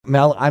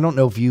Mel, I don't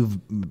know if you've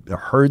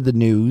heard the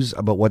news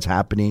about what's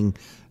happening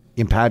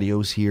in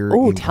patios here.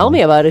 Oh, tell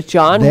me about it,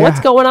 John. What's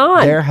going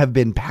on? There have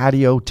been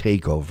patio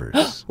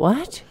takeovers.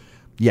 What?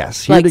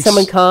 Yes. Like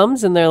someone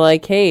comes and they're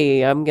like,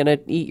 hey, I'm going to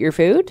eat your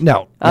food?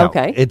 No.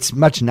 Okay. It's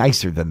much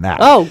nicer than that.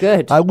 Oh,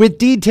 good. With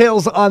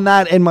details on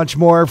that and much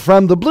more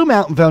from the Blue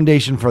Mountain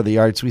Foundation for the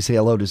Arts, we say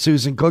hello to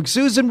Susan Cook.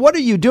 Susan, what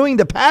are you doing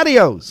to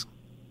patios?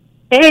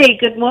 Hey,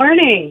 good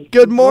morning.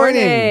 Good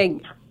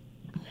morning.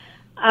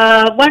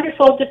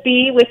 Wonderful to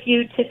be with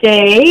you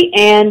today.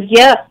 And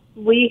yes,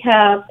 we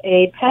have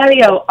a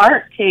patio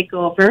art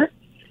takeover.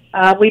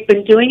 We've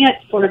been doing it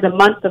for the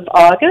month of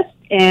August,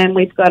 and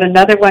we've got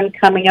another one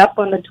coming up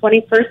on the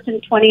 21st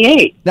and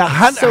 28th. Now,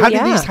 how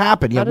did these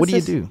happen? Yeah, what do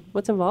you do?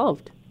 What's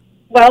involved?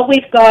 Well,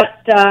 we've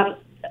got,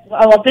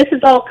 this is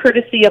all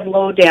courtesy of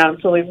Lowdown,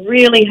 so we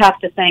really have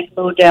to thank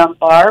Lowdown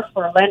Bar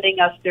for lending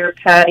us their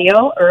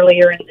patio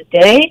earlier in the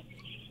day.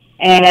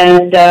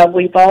 And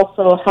we've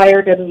also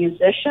hired a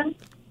musician,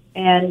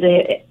 and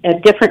a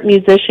different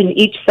musician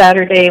each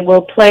Saturday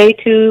will play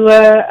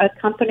to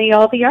accompany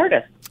all the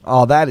artists.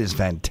 Oh, that is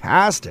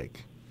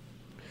fantastic.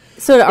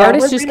 So the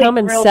artists just come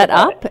and set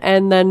up,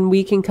 and then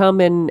we can come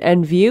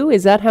and view?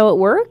 Is that how it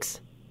works?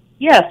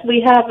 Yes,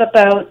 we have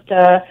about,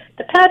 the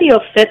patio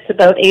fits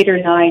about 8 or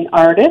 9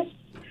 artists.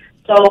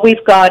 So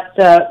we've got,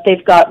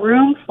 they've got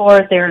room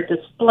for their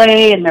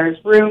display, and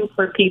there's room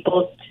for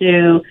people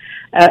to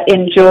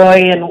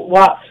enjoy and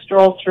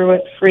stroll through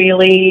it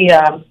freely.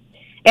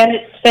 And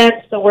it's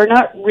fenced, so we're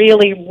not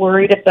really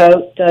worried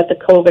about the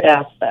COVID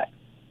aspect.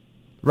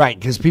 Right,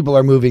 because people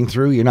are moving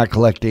through. You're not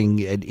collecting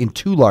in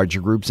too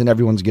large groups, and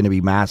everyone's going to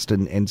be masked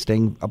and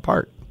staying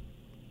apart.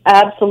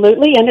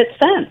 Absolutely, and it's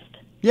fenced.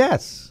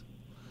 Yes.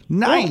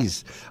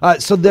 Nice. Yeah.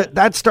 So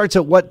that starts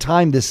at what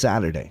time this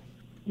Saturday?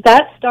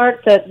 That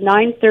starts at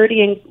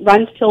 9:30 and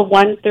runs till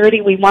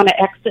 1:30. We want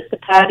to exit the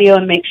patio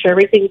and make sure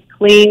everything's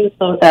clean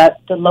so that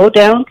the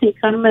Lowdown can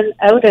come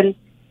out and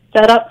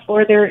set up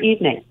for their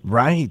evening.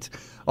 Right.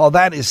 Oh,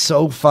 that is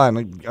so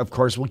fun. Of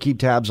course, we'll keep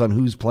tabs on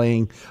who's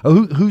playing.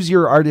 Who's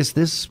your artist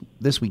this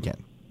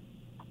weekend?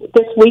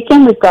 This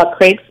weekend, we've got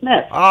Craig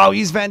Smith. Oh,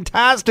 he's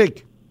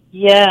fantastic.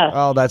 Yeah.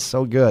 Oh, that's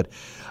so good.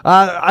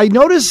 I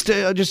noticed,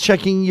 just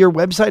checking your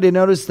website, I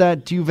noticed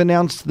that you've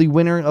announced the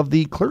winner of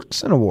the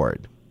Clerkson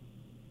Award.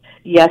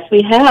 Yes,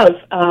 we have.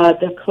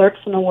 The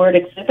Clerkson Award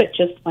exhibit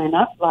just went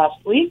up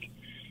last week,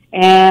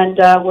 and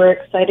we're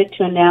excited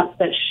to announce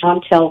that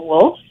Chantel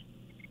Wolf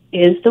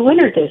is the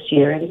winner this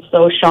year. And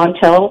so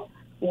Chantel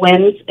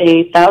wins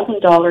a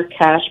 $1,000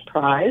 cash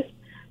prize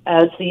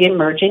as the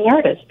Emerging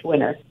Artist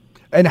winner.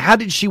 And how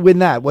did she win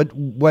that?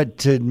 What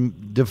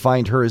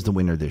defined her as the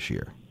winner this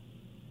year?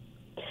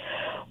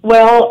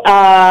 Well,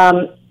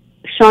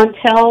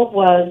 Chantel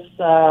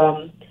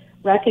was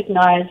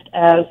recognized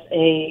as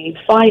a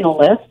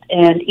finalist,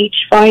 and each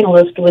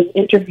finalist was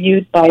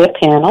interviewed by a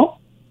panel,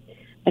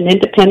 an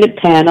independent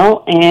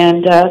panel,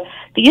 and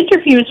the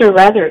interviews are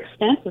rather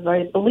extensive.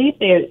 I believe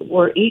they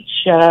were each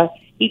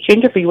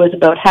interview was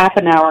about half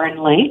an hour in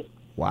length.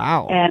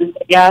 Wow. And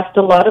they asked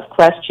a lot of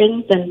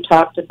questions and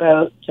talked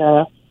about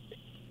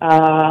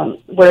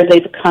where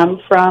they've come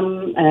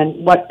from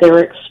and what they're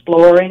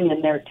exploring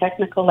and their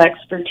technical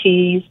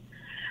expertise.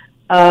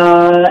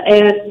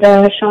 And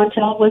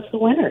Chantel was the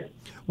winner.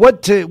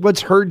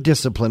 What's her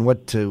discipline?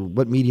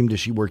 What medium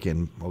does she work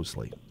in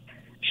mostly?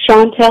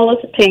 Chantel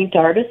is a paint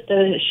artist.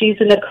 She's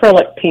an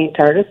acrylic paint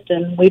artist,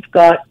 and we've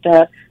got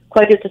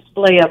quite a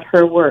display of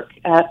her work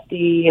at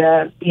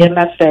the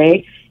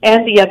MFA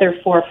and the other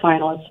 4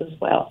 finalists as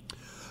well.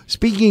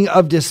 Speaking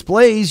of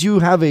displays, you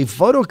have a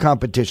photo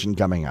competition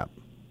coming up.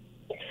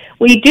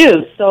 We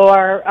do. So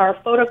our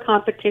photo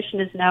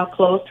competition is now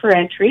closed for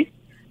entry,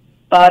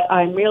 but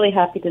I'm really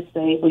happy to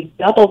say we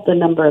doubled the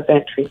number of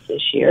entries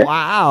this year.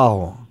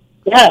 Wow.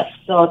 Yes,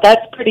 so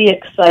that's pretty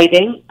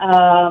exciting.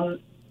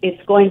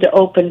 It's going to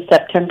open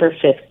September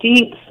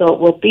 15th, so it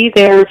will be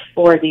there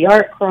for the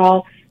art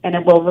crawl, and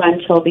it will run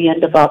till the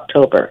end of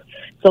October.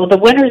 So the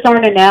winners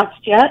aren't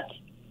announced yet.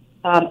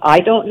 I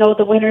don't know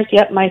the winners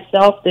yet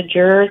myself. The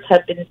jurors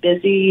have been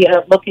busy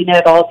looking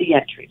at all the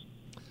entries.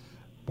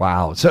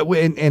 Wow. So,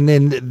 and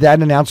then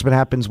that announcement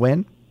happens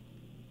when?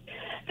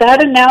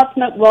 That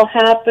announcement will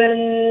happen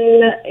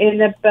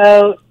in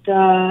about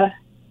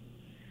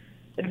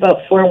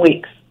 4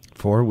 weeks.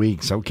 4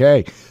 weeks,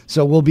 okay.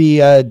 So we'll be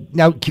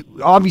now.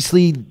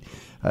 Obviously,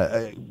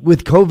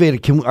 with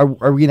COVID,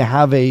 are we going to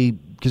have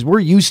because we're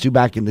used to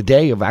back in the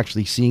day of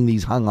actually seeing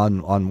these hung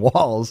on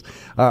walls.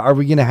 Are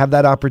we going to have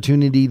that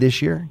opportunity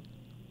this year?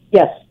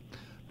 Yes.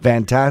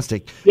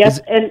 Fantastic. Yes,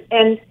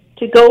 and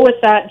to go with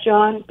that,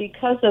 John,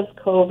 because of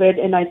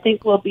COVID, and I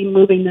think we'll be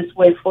moving this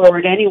way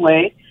forward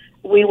anyway,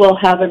 we will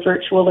have a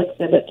virtual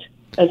exhibit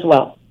as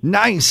well.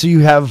 Nice. So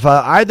you have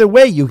either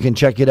way you can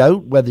check it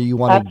out, whether you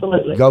want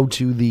to go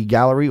to the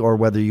gallery or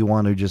whether you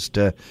want to just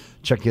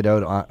check it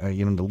out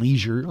the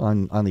leisure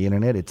on the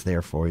internet. It's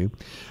there for you.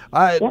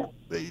 Yeah.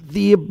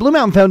 The Blue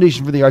Mountain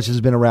Foundation for the Arts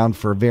has been around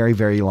for a very,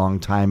 very long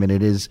time, and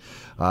it is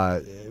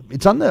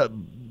it's on the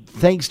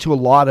thanks to a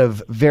lot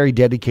of very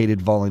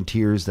dedicated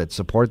volunteers that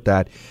support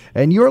that.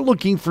 And you're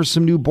looking for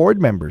some new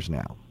board members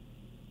now.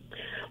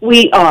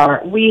 We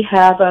are. We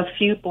have a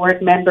few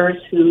board members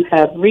who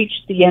have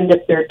reached the end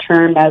of their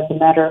term. As a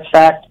matter of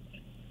fact,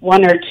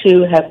 one or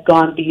two have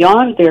gone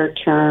beyond their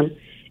term,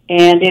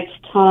 and it's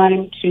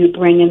time to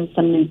bring in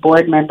some new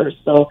board members.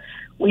 So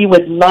we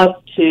would love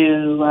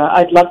to,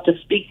 I'd love to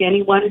speak to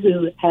anyone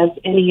who has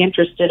any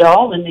interest at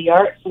all in the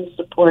arts and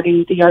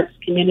supporting the arts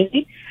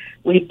community.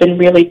 We've been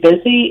really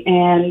busy,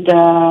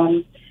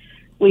 and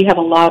we have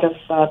a lot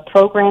of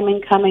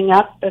programming coming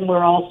up, and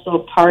we're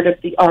also part of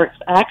the Arts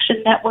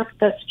Action Network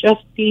that's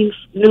just being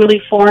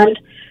newly formed.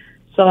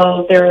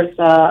 So there's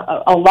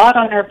a lot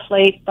on our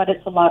plate, but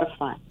it's a lot of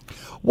fun.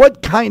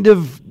 What kind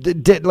of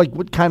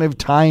what kind of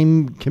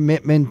time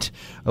commitment?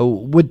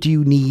 What do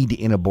you need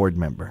in a board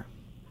member?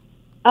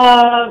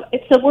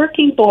 It's a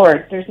working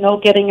board. There's no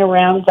getting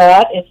around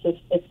that.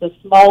 It's a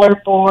smaller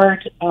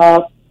board.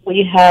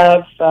 We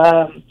have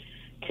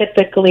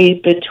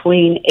typically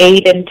between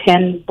 8 and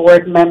 10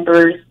 board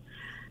members.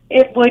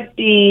 It would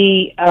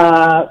be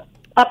up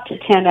to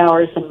 10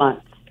 hours a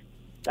month.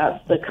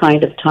 That's the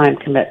kind of time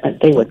commitment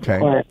they would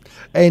require.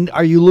 And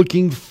are you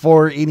looking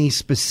for any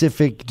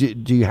specific?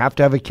 Do you have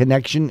to have a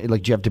connection?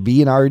 Like, do you have to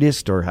be an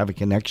artist or have a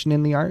connection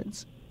in the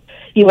arts?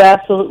 You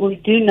absolutely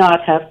do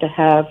not have to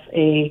have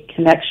a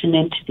connection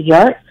into the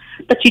arts,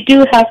 but you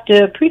do have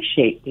to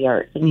appreciate the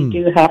arts, and you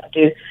do have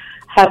to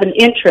have an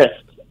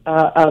interest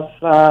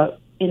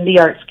in the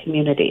arts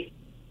community.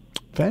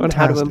 Fantastic. On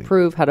how to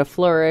improve, how to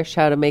flourish,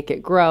 how to make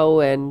it grow,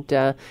 and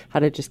how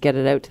to just get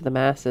it out to the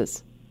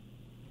masses.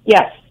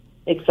 Yes,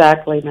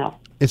 exactly, Mel.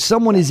 If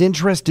someone is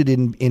interested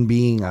in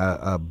being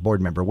a board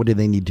member, what do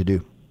they need to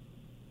do?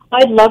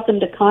 I'd love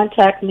them to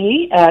contact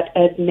me at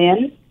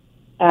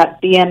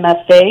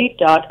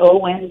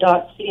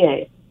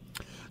admin@bmfa.on.ca.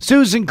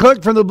 Susan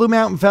Cook from the Blue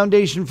Mountain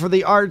Foundation for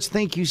the Arts,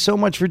 thank you so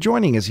much for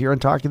joining us here on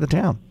Talk of the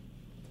Town.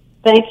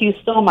 Thank you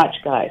so much,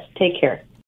 guys. Take care.